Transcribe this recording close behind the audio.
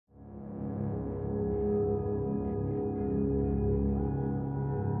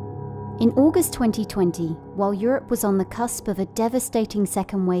In August 2020, while Europe was on the cusp of a devastating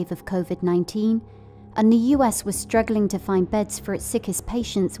second wave of COVID-19, and the US was struggling to find beds for its sickest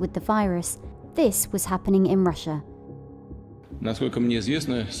patients with the virus, this was happening in Russia. Насколько мне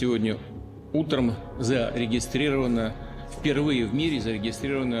известно, сегодня утром впервые в мире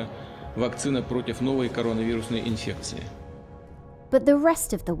зарегистрирована вакцина против новой коронавирусной инфекции. But the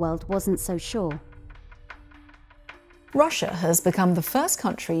rest of the world wasn't so sure. Russia has become the first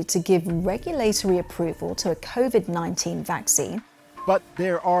country to give regulatory approval to a COVID-19 vaccine. But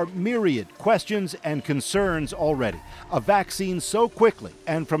there are myriad questions and concerns already. A vaccine so quickly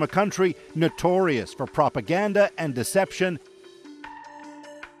and from a country notorious for propaganda and deception.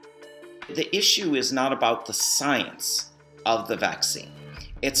 The issue is not about the science of the vaccine.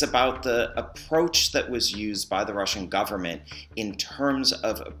 It's about the approach that was used by the Russian government in terms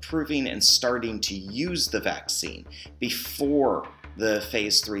of approving and starting to use the vaccine before the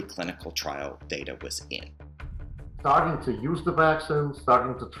phase 3 clinical trial data was in. Starting to use the vaccine,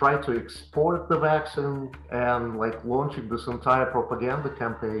 starting to try to export the vaccine, and launching this entire propaganda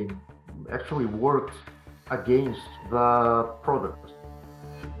campaign actually worked against the product.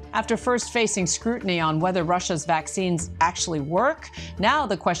 After first facing scrutiny on whether Russia's vaccines actually work, now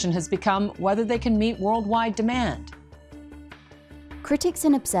the question has become whether they can meet worldwide demand. Critics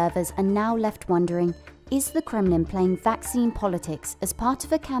and observers are now left wondering, is the Kremlin playing vaccine politics as part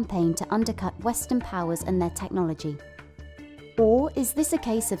of a campaign to undercut Western powers and their technology? Or is this a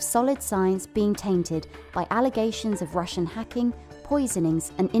case of solid science being tainted by allegations of Russian hacking,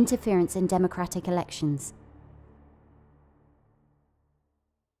 poisonings, and interference in democratic elections?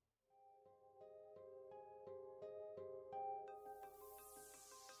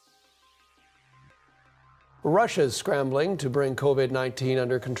 Russia is scrambling to bring COVID-19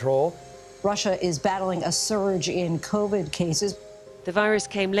 under control. Russia is battling a surge in COVID cases. The virus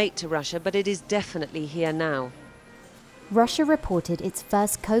came late to Russia, but it is definitely here now. Russia reported its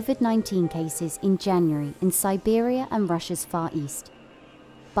first COVID-19 cases in January in Siberia and Russia's Far East.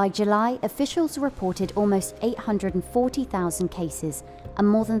 By July, officials reported almost 840,000 cases and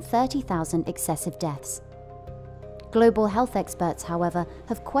more than 30,000 excessive deaths. Global health experts, however,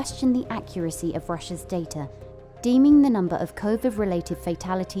 have questioned the accuracy of Russia's data, deeming the number of COVID-related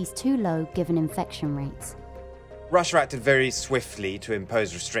fatalities too low given infection rates. Russia acted very swiftly to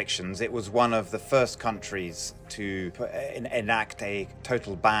impose restrictions. It was one of the first countries to enact a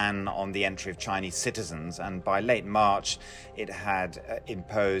total ban on the entry of Chinese citizens, and by late March it had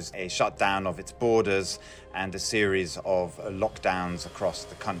imposed a shutdown of its borders and a series of lockdowns across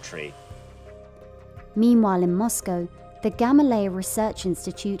the country. Meanwhile, in Moscow, the Gamaleya Research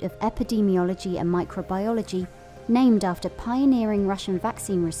Institute of Epidemiology and Microbiology, named after pioneering Russian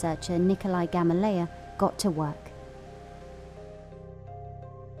vaccine researcher Nikolai Gamaleya, got to work.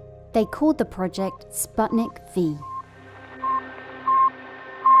 They called the project Sputnik V.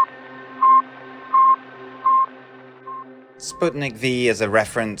 Sputnik V is a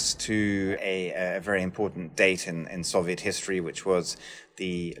reference to a very important date in Soviet history, which was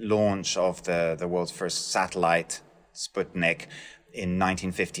the launch of the world's first satellite, Sputnik, in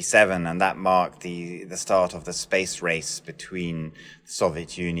 1957, and that marked the start of the space race between the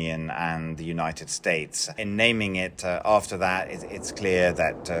Soviet Union and the United States. In naming it after that, it's clear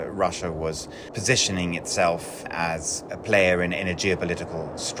that Russia was positioning itself as a player in a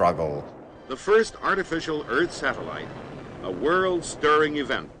geopolitical struggle. The first artificial Earth satellite, a world-stirring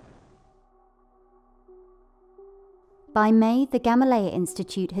event. By May, the Gamaleya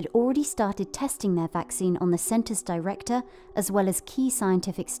Institute had already started testing their vaccine on the centre's director as well as key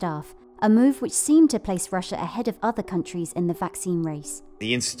scientific staff, a move which seemed to place Russia ahead of other countries in the vaccine race.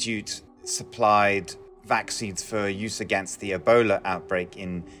 The institute supplied vaccines for use against the Ebola outbreak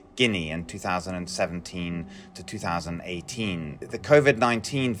in Guinea in 2017 to 2018. The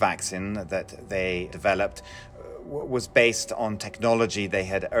COVID-19 vaccine that they developed was based on technology they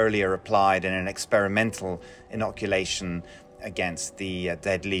had earlier applied in an experimental inoculation against the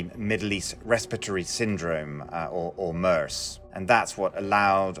deadly Middle East respiratory syndrome, or MERS. And that's what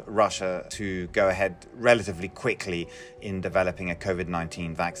allowed Russia to go ahead relatively quickly in developing a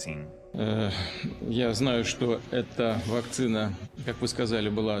COVID-19 vaccine. Я знаю, что эта вакцина, как вы сказали,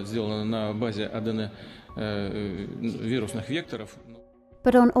 была сделана на базе аденовирусных векторов.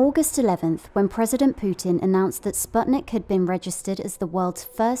 But on August 11th, when President Putin announced that Sputnik had been registered as the world's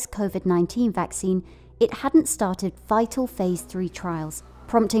first COVID-19 vaccine, it hadn't started vital phase 3 trials,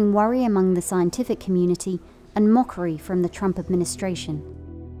 prompting worry among the scientific community and mockery from the Trump administration.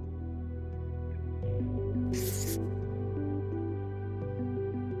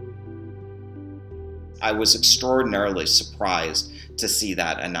 I was extraordinarily surprised to see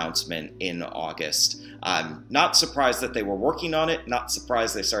that announcement in August. Not surprised that they were working on it, not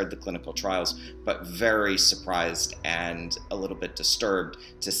surprised they started the clinical trials, but very surprised and a little bit disturbed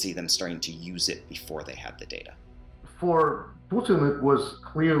to see them starting to use it before they had the data. For Putin, it was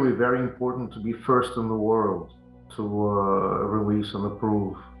clearly very important to be first in the world to release and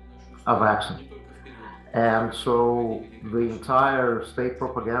approve a vaccine. And so the entire state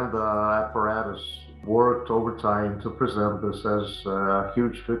propaganda apparatus worked overtime to present this as a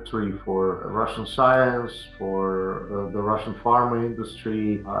huge victory for Russian science, for the Russian pharma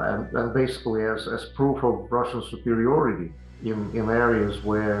industry, and basically as proof of Russian superiority in areas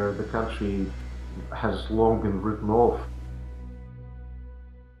where the country has long been written off.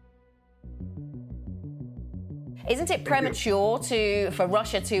 Isn't it premature for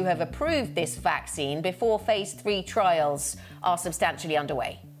Russia to have approved this vaccine before phase 3 trials are substantially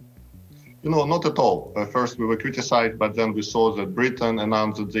underway? Not at all. First, we were criticized, but then we saw that Britain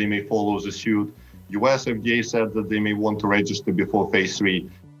announced that they may follow the suit. US FDA said that they may want to register before phase 3.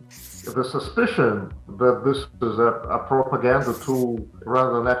 The suspicion that this is a propaganda tool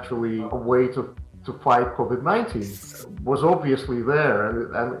rather than actually a way to fight COVID-19 was obviously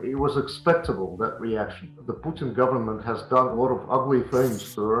there, and it was expectable, that reaction. The Putin government has done a lot of ugly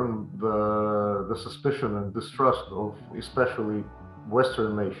things to earn the suspicion and distrust of especially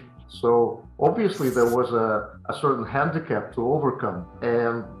Western nations. So obviously there was a certain handicap to overcome,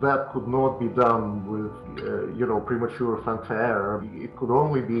 and that could not be done with premature fanfare. It could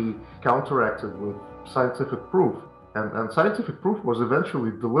only be counteracted with scientific proof, and scientific proof was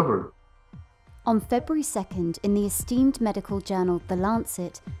eventually delivered. On February 2nd, in the esteemed medical journal The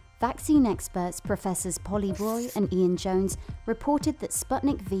Lancet, vaccine experts Professors Ploy and Ian Jones reported that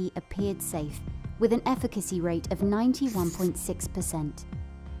Sputnik V appeared safe, with an efficacy rate of 91.6%.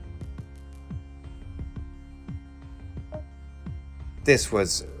 This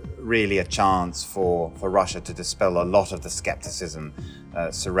was really a chance for Russia to dispel a lot of the skepticism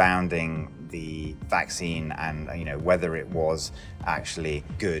surrounding the vaccine and whether it was actually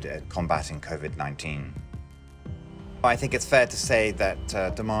good at combating COVID-19. I think it's fair to say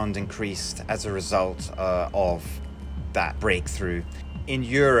that demand increased as a result of that breakthrough. In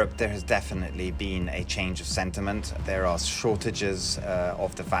Europe, there has definitely been a change of sentiment. There are shortages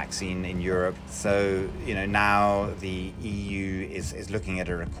of the vaccine in Europe. So, now the EU is looking at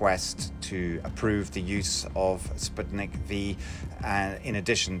a request to approve the use of Sputnik V. And in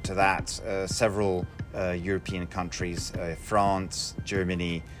addition to that, several European countries, France,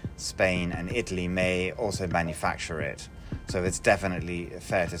 Germany, Spain, and Italy may also manufacture it. So it's definitely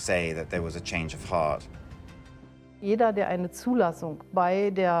fair to say that there was a change of heart. Jeder, der eine Zulassung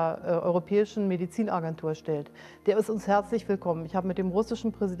bei der Europäischen Medizinagentur stellt, der ist uns herzlich willkommen. Ich habe mit dem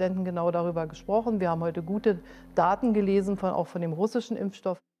russischen Präsidenten genau darüber gesprochen. Wir haben heute gute Daten gelesen, auch von dem russischen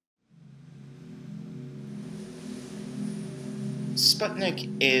Impfstoff. Sputnik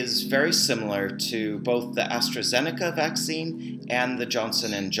is very similar to both the AstraZeneca vaccine and the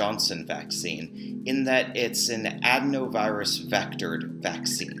Johnson & Johnson vaccine in that it's an adenovirus vectored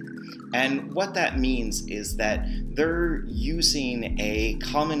vaccine. And what that means is that they're using a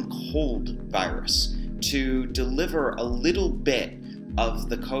common cold virus to deliver a little bit of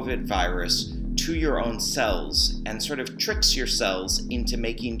the COVID virus to your own cells and sort of tricks your cells into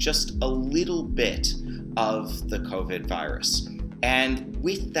making just a little bit of the COVID virus. And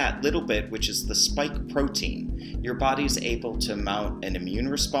with that little bit, which is the spike protein, your body's able to mount an immune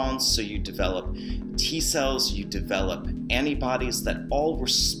response, so you develop T cells, you develop antibodies that all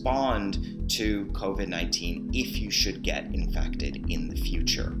respond to COVID-19 if you should get infected in the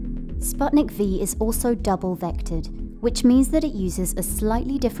future. Sputnik V is also double vectored, which means that it uses a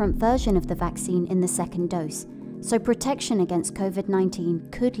slightly different version of the vaccine in the second dose, so protection against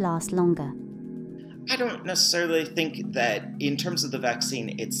COVID-19 could last longer. I don't necessarily think that in terms of the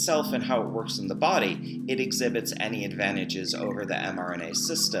vaccine itself and how it works in the body, it exhibits any advantages over the mRNA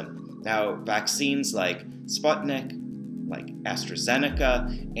system. Now, vaccines like Sputnik, like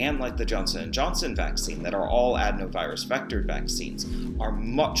AstraZeneca, and like the Johnson & Johnson vaccine that are all adenovirus vectored vaccines are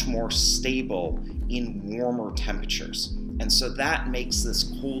much more stable in warmer temperatures. And so that makes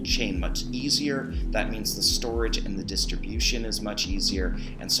this cold chain much easier. That means the storage and the distribution is much easier.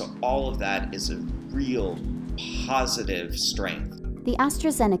 And so all of that is a real positive strength. The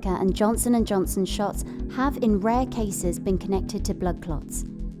AstraZeneca and Johnson & Johnson shots have in rare cases been connected to blood clots.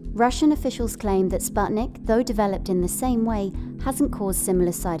 Russian officials claim that Sputnik, though developed in the same way, hasn't caused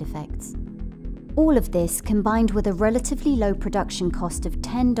similar side effects. All of this, combined with a relatively low production cost of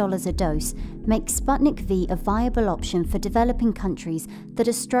 $10 a dose, makes Sputnik V a viable option for developing countries that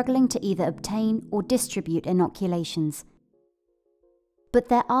are struggling to either obtain or distribute inoculations. But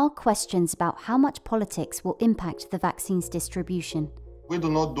there are questions about how much politics will impact the vaccine's distribution. We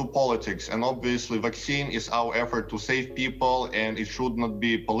do not do politics, and obviously vaccine is our effort to save people, and it should not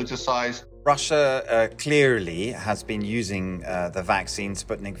be politicized. Russia clearly has been using the vaccine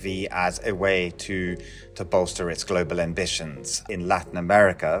Sputnik V as a way to bolster its global ambitions. In Latin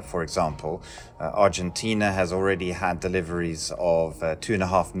America, for example, Argentina has already had deliveries of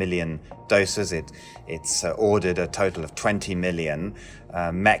 2.5 million doses. It's ordered a total of 20 million.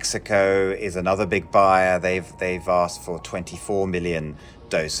 Mexico is another big buyer. They've asked for 24 million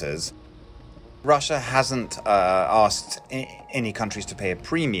doses. Russia hasn't asked any countries to pay a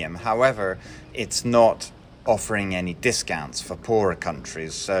premium. However, it's not offering any discounts for poorer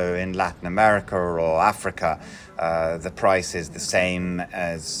countries. So in Latin America or Africa, the price is the same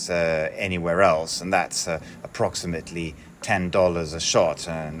as anywhere else, and that's approximately $10 a shot.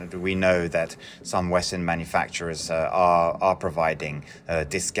 And we know that some Western manufacturers are providing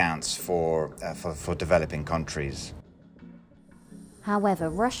discounts for developing countries. However,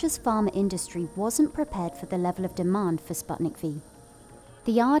 Russia's pharma industry wasn't prepared for the level of demand for Sputnik V.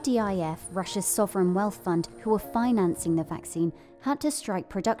 The RDIF, Russia's sovereign wealth fund, who were financing the vaccine, had to strike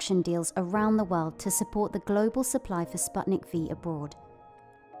production deals around the world to support the global supply for Sputnik V abroad.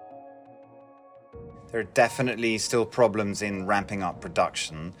 There are definitely still problems in ramping up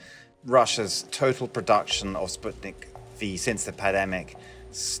production. Russia's total production of Sputnik V since the pandemic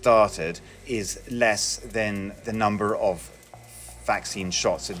started is less than the number of vaccine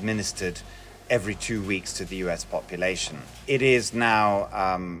shots administered every 2 weeks to the US population. It is now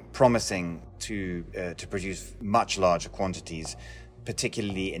promising to produce much larger quantities.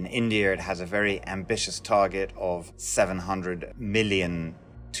 Particularly in India, it has a very ambitious target of 700 million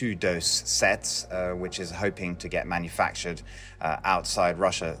two-dose sets, which is hoping to get manufactured outside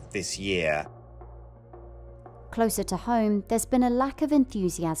Russia this year. Closer to home, there's been a lack of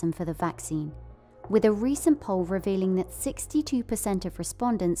enthusiasm for the vaccine, with a recent poll revealing that 62% of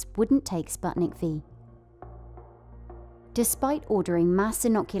respondents wouldn't take Sputnik V. Despite ordering mass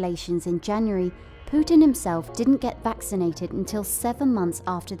inoculations in January, Putin himself didn't get vaccinated until 7 months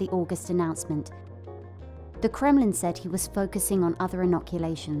after the August announcement. The Kremlin said he was focusing on other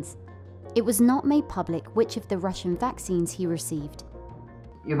inoculations. It was not made public which of the Russian vaccines he received.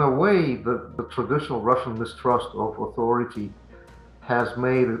 In a way, the traditional Russian mistrust of authority has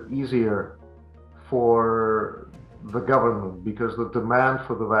made it easier for the government because the demand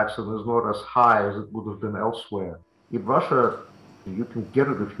for the vaccine is not as high as it would have been elsewhere. In Russia, you can get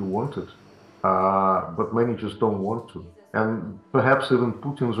it if you want it, but many just don't want to. And perhaps even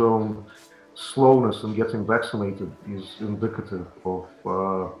Putin's own slowness in getting vaccinated is indicative of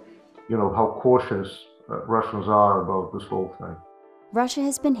how cautious Russians are about this whole thing. Russia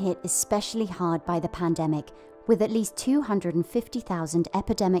has been hit especially hard by the pandemic, with at least 250,000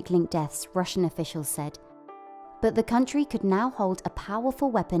 epidemic-linked deaths, Russian officials said. But the country could now hold a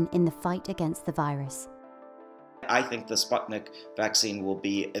powerful weapon in the fight against the virus. I think the Sputnik vaccine will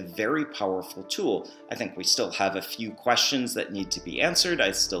be a very powerful tool. I think we still have a few questions that need to be answered.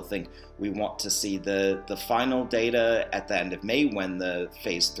 I still think we want to see the final data at the end of May when the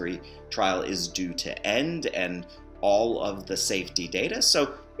phase 3 trial is due to end and all of the safety data.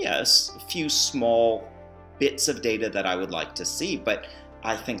 So yes, a few small bits of data that I would like to see, but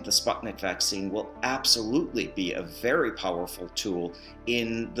I think the Sputnik vaccine will absolutely be a very powerful tool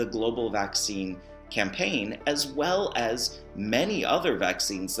in the global vaccine campaign, as well as many other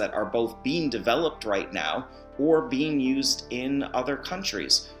vaccines that are both being developed right now or being used in other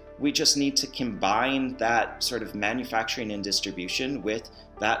countries. We just need to combine that sort of manufacturing and distribution with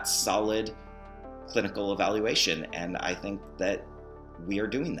that solid clinical evaluation, and I think that we are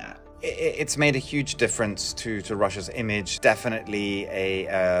doing that. It's made a huge difference to Russia's image. Definitely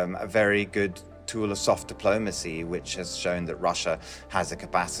a very good tool of soft diplomacy, which has shown that Russia has a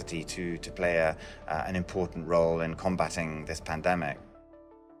capacity to play an important role in combating this pandemic.